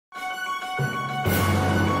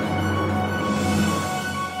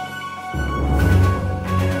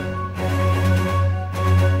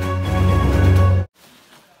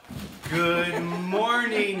Good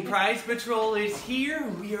morning, Prize Patrol is here.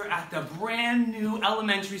 We are at the brand new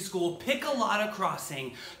elementary school, Picolata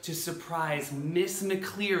Crossing, to surprise Miss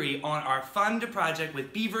McCleary on our Fund2project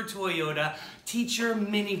with Beaver Toyota Teacher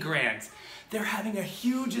Mini Grant. They're having a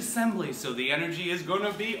huge assembly, so the energy is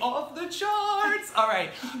gonna be off the charts. All right,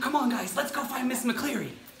 come on guys, let's go find Miss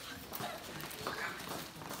McCleary.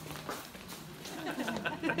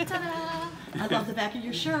 Ta-da! I love the back of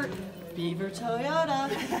your shirt. Beaver Toyota.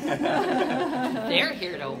 They're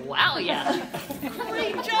here to wow ya.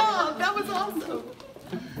 Great job! That was awesome.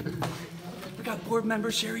 We got board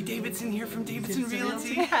member Sherry Davidson here from Davidson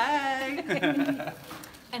Realty. Hey!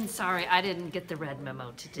 And sorry, I didn't get the red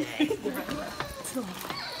memo today.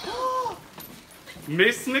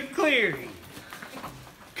 Miss McCleary,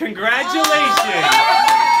 congratulations!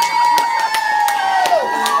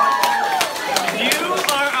 You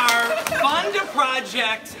are our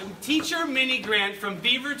Fund2project Teacher Mini Grant from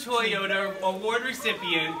Beaver Toyota award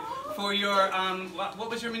recipient for your, what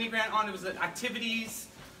was your mini grant on? It was activities?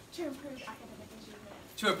 To improve academic achievement.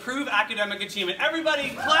 To improve academic achievement.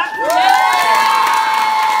 Everybody clap for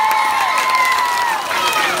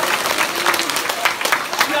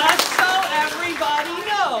Just so everybody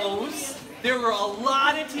knows, there were a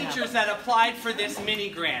lot of teachers that applied for this mini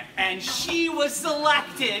grant, and she was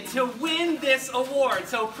selected to win this award.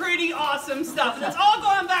 So pretty awesome stuff. And it's all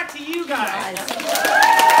going back to you guys.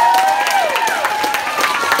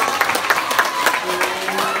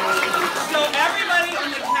 So everybody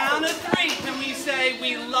on the count of 3, can we say,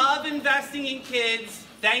 we love investing in kids.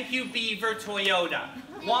 Thank you, Beaver Toyota.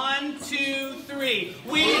 1, 2, 3.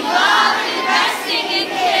 We love investing in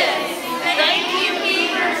kids. Thank you,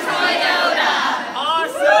 Beaver Toyota.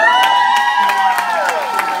 Awesome.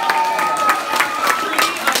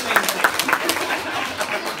 Pretty amazing.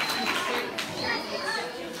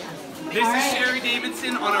 This is Sherry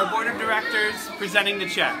Davidson on our board of directors presenting the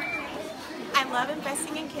check. I love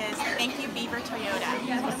investing in kids. Thank you, Beaver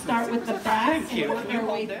Toyota. Let's start with the back. Thank you. Work our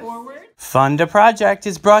way forward. Fund2project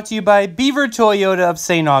is brought to you by Beaver Toyota of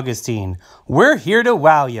St. Augustine. We're here to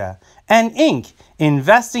wow ya. And Inc.,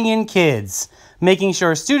 investing in kids, making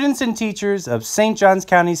sure students and teachers of St. Johns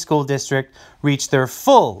County School District reach their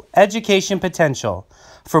full education potential.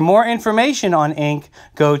 For more information on Inc.,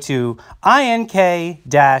 go to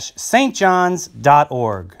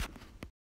ink-stjohns.org.